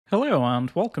Hello and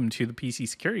welcome to the PC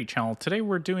Security channel. Today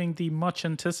we're doing the much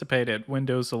anticipated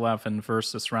Windows 11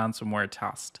 versus ransomware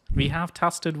test. We have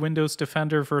tested Windows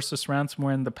Defender versus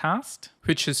ransomware in the past,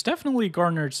 which has definitely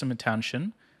garnered some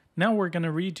attention. Now we're going to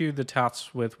redo the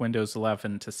tests with Windows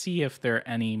 11 to see if there are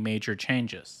any major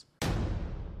changes.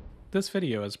 This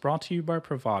video is brought to you by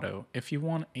Bravado. If you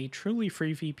want a truly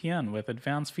free VPN with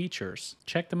advanced features,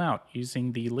 check them out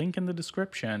using the link in the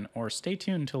description or stay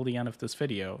tuned till the end of this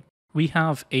video. We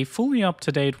have a fully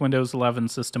up-to-date Windows 11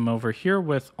 system over here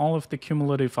with all of the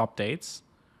cumulative updates.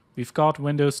 We've got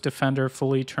Windows Defender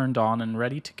fully turned on and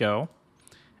ready to go.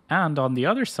 And on the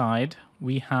other side,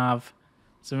 we have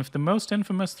some of the most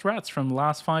infamous threats from the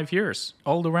last 5 years.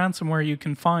 All the ransomware you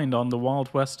can find on the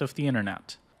Wild West of the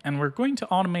internet. And we're going to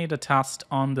automate a test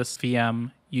on this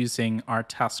VM using our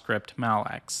test script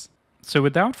malx. So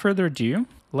without further ado,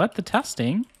 let the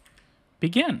testing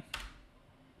begin.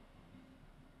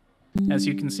 As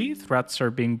you can see, threats are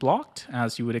being blocked,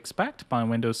 as you would expect, by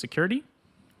Windows Security.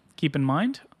 Keep in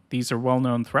mind, these are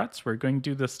well-known threats. We're going to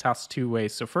do this test two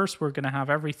ways. So first, we're going to have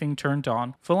everything turned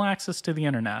on, full access to the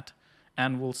internet,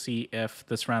 and we'll see if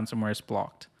this ransomware is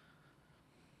blocked.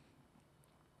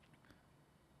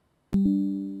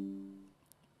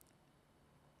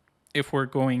 If we're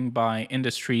going by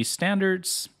industry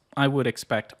standards, I would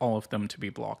expect all of them to be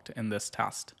blocked in this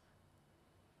test.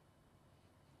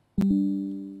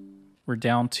 We're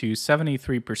down to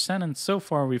 73%, and so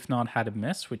far we've not had a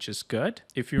miss, which is good.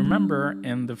 If you remember,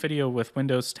 in the video with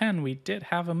Windows 10, we did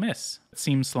have a miss. It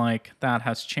seems like that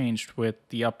has changed with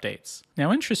the updates.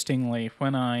 Now, interestingly,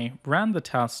 when I ran the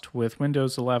test with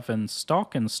Windows 11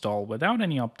 stock install without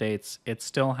any updates, it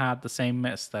still had the same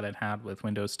miss that it had with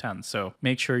Windows 10. So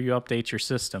make sure you update your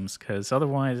systems, because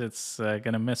otherwise it's going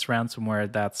to miss ransomware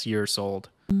that's years old.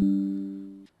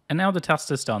 And now the test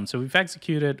is done. So we've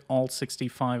executed all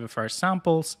 65 of our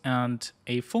samples and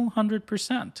a full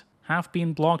 100% have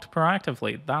been blocked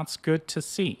proactively. That's good to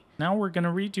see. Now we're going to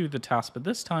redo the test, but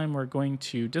this time we're going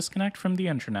to disconnect from the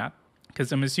internet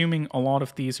because I'm assuming a lot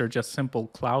of these are just simple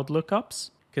cloud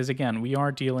lookups. Because again, we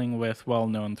are dealing with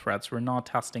well-known threats. We're not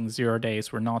testing 0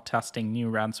 days. We're not testing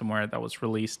new ransomware that was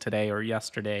released today or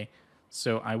yesterday.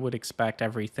 So I would expect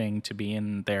everything to be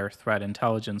in their threat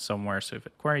intelligence somewhere. So if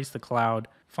it queries the cloud,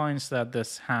 finds that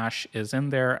this hash is in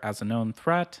there as a known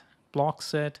threat,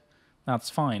 blocks it, that's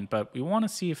fine. But we want to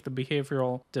see if the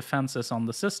behavioral defenses on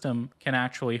the system can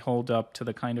actually hold up to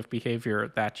the kind of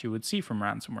behavior that you would see from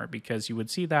ransomware, because you would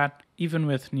see that even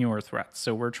with newer threats.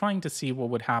 So we're trying to see what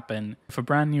would happen if a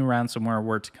brand new ransomware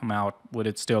were to come out. Would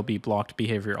it still be blocked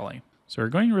behaviorally? So we're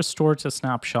going to restore to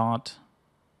snapshot.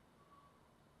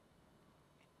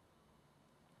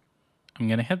 I'm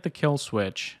going to hit the kill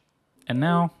switch, and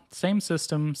now, same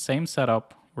system, same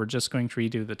setup, we're just going to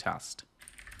redo the test.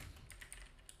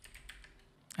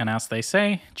 And as they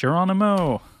say,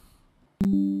 Geronimo!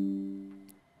 And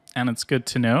it's good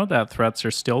to know that threats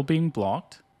are still being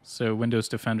blocked, so Windows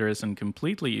Defender isn't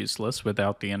completely useless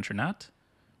without the internet.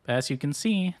 But as you can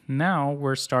see, now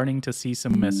we're starting to see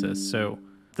some misses. So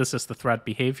this is the threat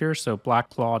behavior, so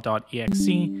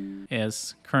blackclaw.exe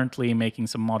is currently making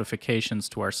some modifications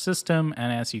to our system,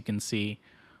 and as you can see,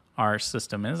 our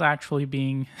system is actually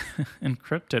being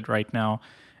encrypted right now,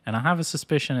 and I have a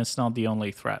suspicion it's not the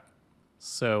only threat.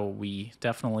 So we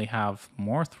definitely have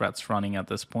more threats running at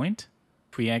this point.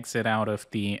 If we exit out of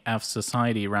the F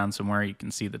Society ransomware, you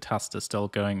can see the test is still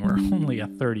going. We're only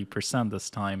at 30% this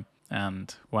time,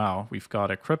 and wow, we've got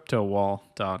a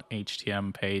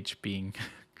cryptowall.htm page being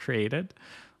created.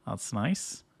 That's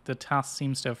nice. The task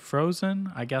seems to have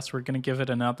frozen. I guess we're going to give it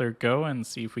another go and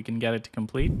see if we can get it to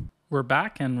complete. We're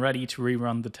back and ready to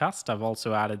rerun the test. I've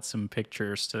also added some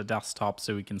pictures to the desktop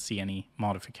so we can see any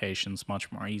modifications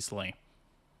much more easily.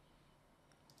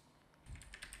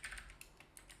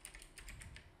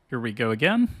 Here we go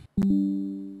again.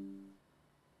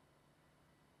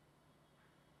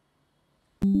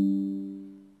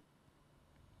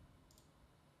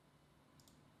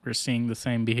 We're seeing the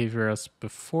same behavior as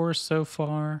before so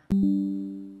far.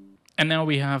 And now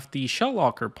we have the shell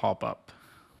locker pop up.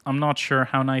 I'm not sure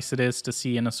how nice it is to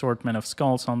see an assortment of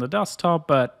skulls on the desktop,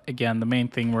 but again, the main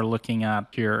thing we're looking at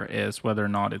here is whether or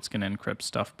not it's going to encrypt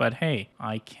stuff. But hey,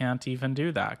 I can't even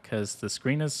do that because the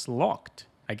screen is locked.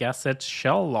 I guess it's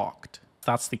shell locked.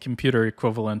 That's the computer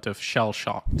equivalent of shell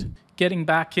shocked. Getting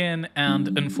back in,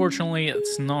 and unfortunately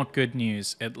it's not good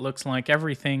news. It looks like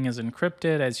everything is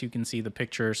encrypted. As you can see, the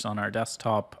pictures on our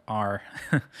desktop are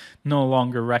no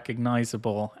longer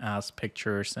recognizable as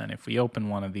pictures, and if we open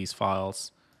one of these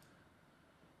files,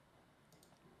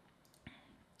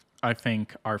 I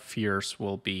think our fears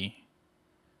will be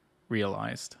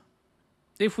realized.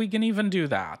 If we can even do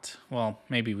that. Well,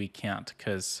 maybe we can't,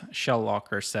 because Shell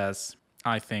Locker says,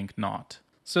 I think not.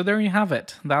 So there you have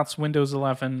it. That's Windows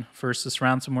 11 versus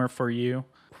ransomware for you.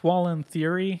 While in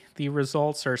theory, the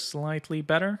results are slightly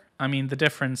better, I mean, the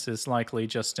difference is likely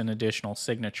just an additional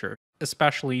signature,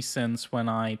 especially since when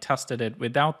I tested it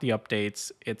without the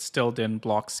updates, it still didn't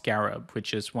block Scarab,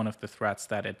 which is one of the threats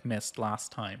that it missed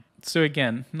last time. So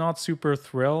again, not super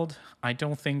thrilled. I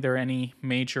don't think there are any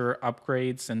major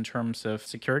upgrades in terms of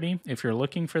security if you're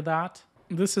looking for that.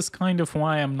 This is kind of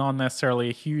why I'm not necessarily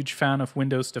a huge fan of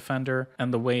Windows Defender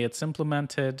and the way it's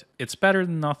implemented. It's better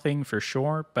than nothing for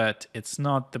sure, but it's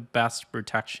not the best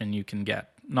protection you can get,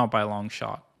 not by a long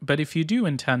shot. But if you do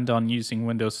intend on using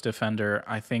Windows Defender,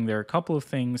 I think there are a couple of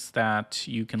things that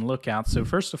you can look at. So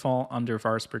first of all, under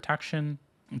Virus Protection,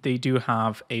 they do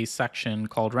have a section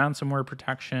called Ransomware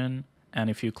Protection. And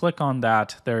if you click on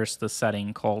that, there's the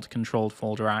setting called Controlled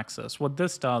Folder Access. What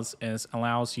this does is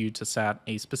allows you to set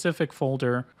a specific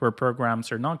folder where programs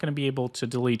are not going to be able to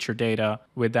delete your data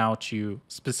without you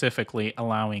specifically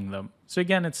allowing them. So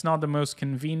again, it's not the most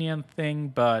convenient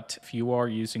thing, but if you are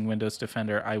using Windows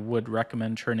Defender, I would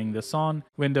recommend turning this on.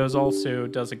 Windows also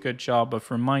does a good job of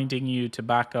reminding you to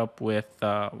back up with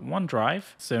OneDrive.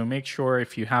 So make sure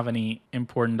if you have any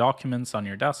important documents on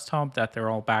your desktop that they're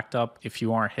all backed up. If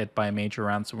you are hit by a major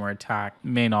ransomware attack,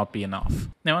 may not be enough.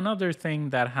 Now, another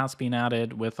thing that has been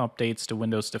added with updates to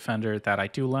Windows Defender that I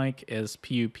do like is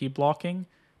Pup Blocking.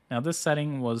 Now, this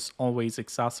setting was always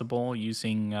accessible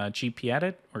using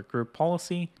GPEdit or group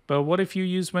policy, but what if you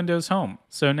use Windows Home?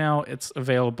 So now it's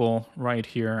available right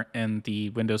here in the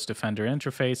Windows Defender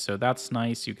interface, so that's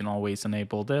nice. You can always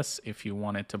enable this if you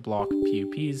wanted to block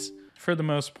PUPs. For the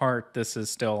most part, this is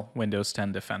still Windows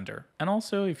 10 Defender. And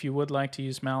also, if you would like to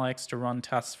use Malex to run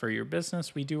tests for your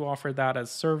business, we do offer that as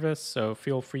service, so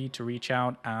feel free to reach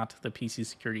out at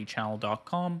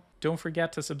thepcsecuritychannel.com. Don't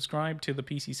forget to subscribe to the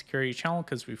PC Security channel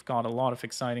because we've got a lot of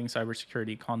exciting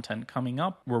cybersecurity content coming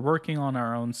up. We're working on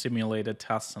our own simulated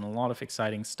tests and a lot of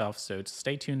exciting stuff, so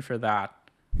stay tuned for that.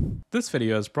 This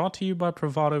video is brought to you by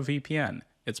Bravado VPN.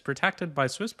 It's protected by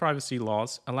Swiss privacy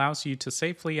laws, allows you to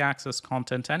safely access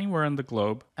content anywhere in the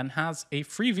globe, and has a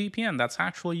free VPN that's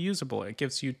actually usable. It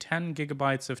gives you 10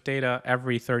 gigabytes of data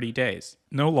every 30 days,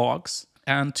 no logs,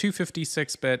 and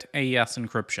 256-bit AES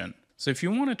encryption. So if you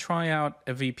want to try out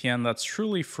a VPN that's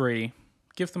truly free,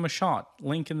 give them a shot.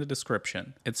 Link in the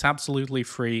description. It's absolutely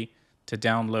free to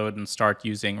download and start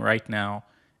using right now,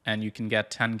 and you can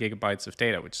get 10 gigabytes of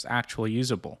data, which is actually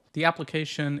usable. The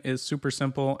application is super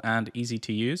simple and easy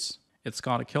to use. It's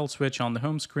got a kill switch on the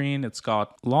home screen. It's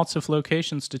got lots of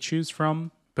locations to choose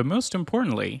from. But most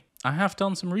importantly, I have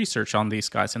done some research on these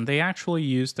guys, and they actually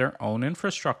use their own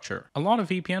infrastructure. A lot of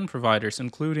VPN providers,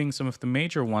 including some of the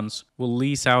major ones, will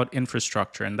lease out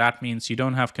infrastructure, and that means you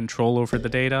don't have control over the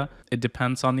data. It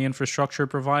depends on the infrastructure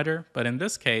provider, but in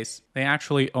this case, they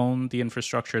actually own the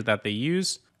infrastructure that they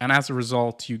use, and as a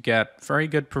result, you get very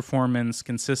good performance,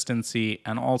 consistency,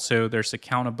 and also there's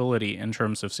accountability in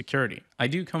terms of security. I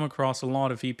do come across a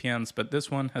lot of VPNs, but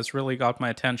this one has really got my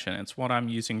attention. It's what I'm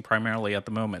using primarily at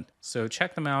the moment. So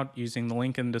check them out using the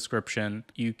link in the description.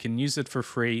 You can use it for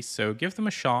free, so give them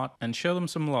a shot and show them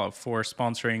some love for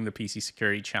sponsoring the PC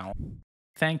Security channel.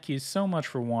 Thank you so much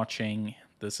for watching.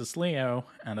 This is Leo,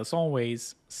 and as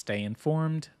always, stay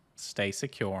informed, stay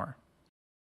secure.